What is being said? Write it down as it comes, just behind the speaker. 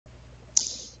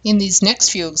In these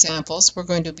next few examples, we're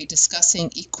going to be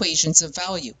discussing equations of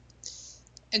value.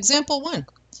 Example 1.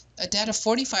 A debt of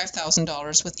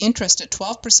 $45,000 with interest at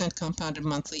 12% compounded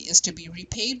monthly is to be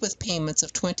repaid with payments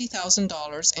of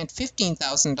 $20,000 and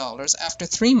 $15,000 after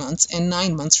 3 months and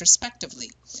 9 months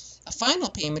respectively. A final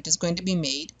payment is going to be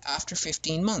made after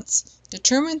 15 months.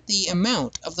 Determine the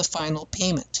amount of the final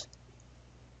payment.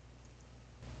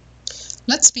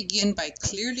 Let's begin by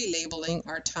clearly labeling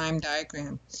our time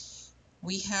diagram.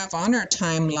 We have on our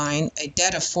timeline a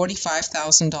debt of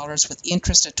 $45,000 with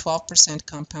interest at 12%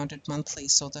 compounded monthly.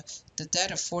 So the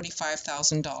debt of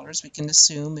 $45,000 we can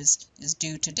assume is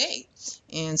due today.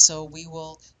 And so we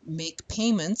will make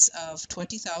payments of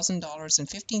 $20,000 and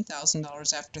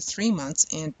 $15,000 after 3 months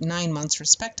and 9 months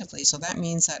respectively. So that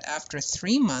means that after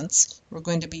 3 months, we're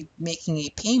going to be making a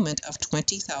payment of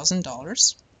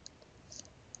 $20,000.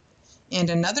 And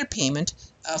another payment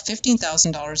of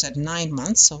 $15,000 at 9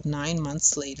 months. So 9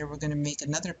 months later, we're going to make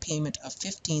another payment of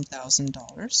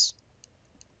 $15,000.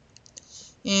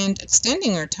 And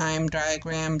extending our time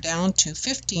diagram down to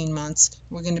 15 months,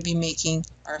 we're going to be making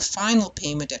our final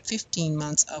payment at 15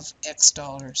 months of X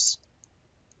dollars.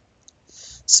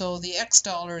 So the X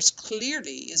dollars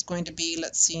clearly is going to be,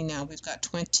 let's see now, we've got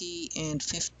 20 and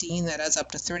 15, that adds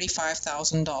up to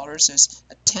 $35,000. There's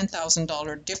a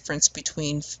 $10,000 difference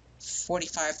between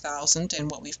 $45,000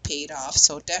 and what we've paid off.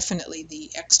 So definitely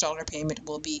the X dollar payment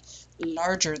will be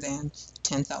larger than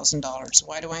 $10,000.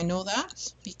 Why do I know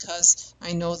that? Because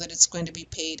I know that it's going to be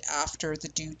paid after the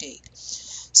due date.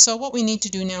 So what we need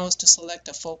to do now is to select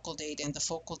a focal date, and the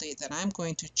focal date that I'm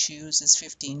going to choose is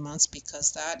 15 months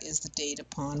because that is the date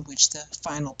upon which the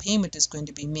final payment is going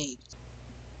to be made.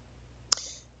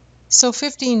 So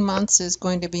 15 months is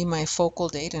going to be my focal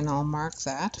date, and I'll mark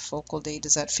that. Focal date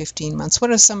is at 15 months.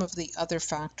 What are some of the other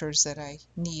factors that I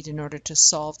need in order to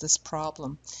solve this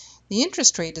problem? The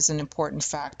interest rate is an important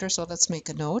factor, so let's make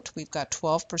a note. We've got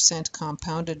 12%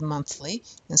 compounded monthly,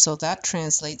 and so that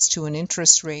translates to an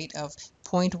interest rate of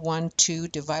 0.12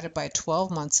 divided by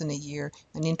 12 months in a year,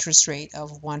 an interest rate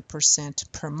of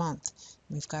 1% per month.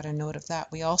 We've got a note of that.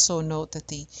 We also note that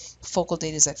the focal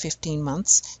date is at 15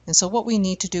 months. And so what we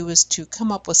need to do is to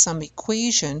come up with some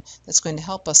equation that's going to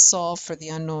help us solve for the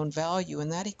unknown value.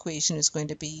 And that equation is going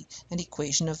to be an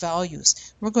equation of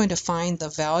values. We're going to find the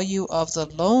value of the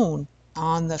loan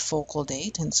on the focal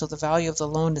date, and so the value of the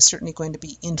loan is certainly going to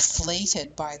be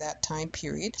inflated by that time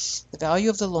period, the value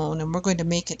of the loan, and we're going to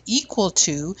make it equal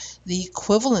to the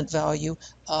equivalent value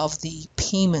of the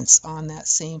payments on that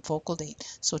same focal date.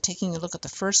 So taking a look at the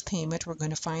first payment, we're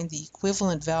going to find the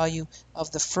equivalent value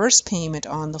of the first payment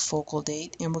on the focal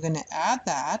date, and we're going to add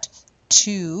that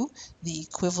to the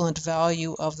equivalent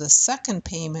value of the second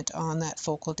payment on that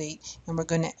focal date, and we're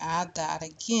going to add that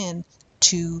again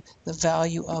to the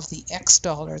value of the X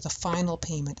dollar, the final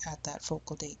payment at that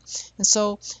focal date. And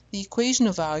so the equation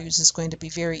of values is going to be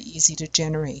very easy to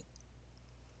generate.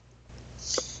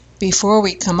 Before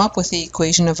we come up with the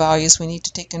equation of values, we need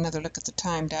to take another look at the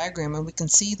time diagram, and we can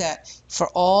see that for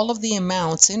all of the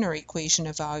amounts in our equation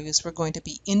of values, we're going to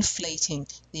be inflating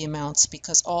the amounts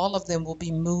because all of them will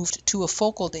be moved to a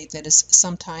focal date that is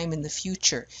sometime in the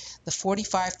future. The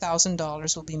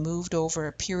 $45,000 will be moved over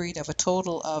a period of a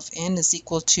total of n is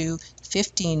equal to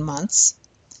 15 months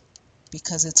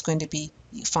because it's going to be,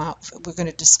 we're going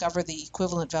to discover the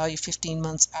equivalent value 15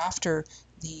 months after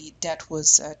the debt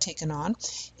was taken on,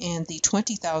 and the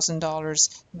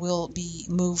 $20,000 will be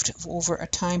moved over a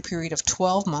time period of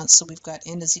 12 months. So we've got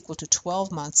n is equal to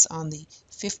 12 months on the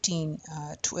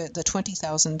the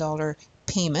 $20,000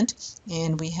 payment,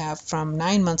 and we have from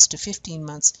 9 months to 15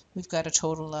 months. We've got a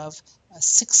total of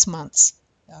 6 months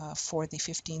for the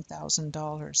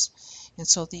 $15,000. And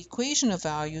so the equation of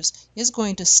values is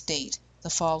going to state the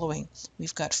following.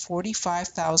 We've got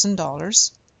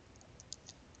 $45,000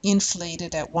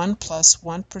 inflated at 1 plus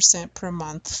 1% per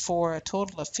month for a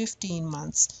total of 15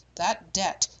 months. That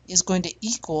debt is going to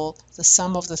equal the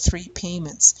sum of the 3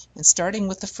 payments. And starting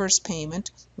with the first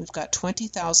payment, we've got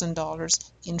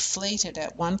 $20,000 inflated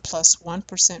at 1 plus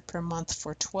 1% per month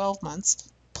for 12 months,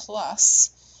 plus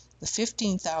the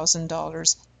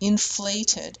 $15,000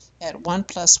 inflated at 1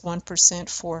 plus 1%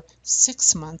 for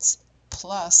 6 months,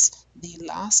 plus the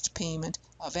last payment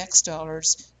of X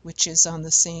dollars, which is on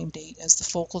the same date as the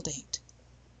focal date.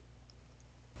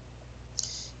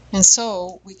 And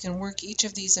so we can work each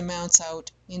of these amounts out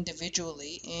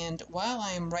individually, and while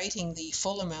I am writing the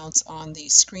full amounts on the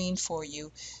screen for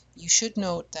you, you should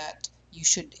note that you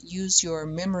should use your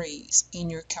memories in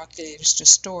your calculators to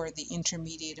store the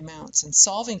intermediate amounts. And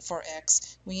solving for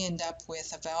x, we end up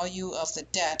with a value of the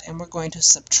debt, and we're going to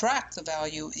subtract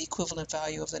the equivalent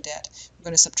value of the debt. We're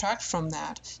going to subtract from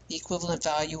that the equivalent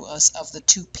value of the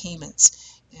two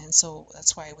payments. And so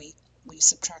that's why we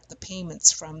subtract the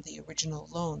payments from the original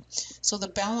loan. So the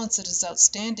balance that is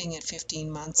outstanding at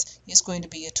 15 months is going to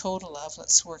be a total of,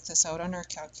 let's work this out on our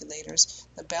calculators,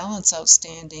 the balance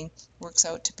outstanding works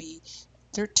out to be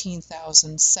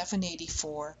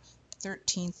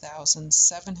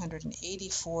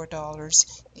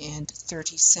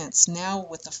 $13,784.30. Now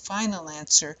with the final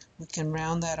answer, we can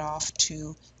round that off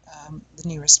to the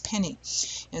nearest penny.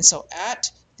 And so at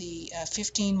the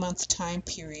 15-month time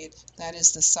period, that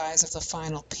is the size of the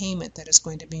final payment that is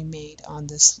going to be made on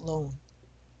this loan.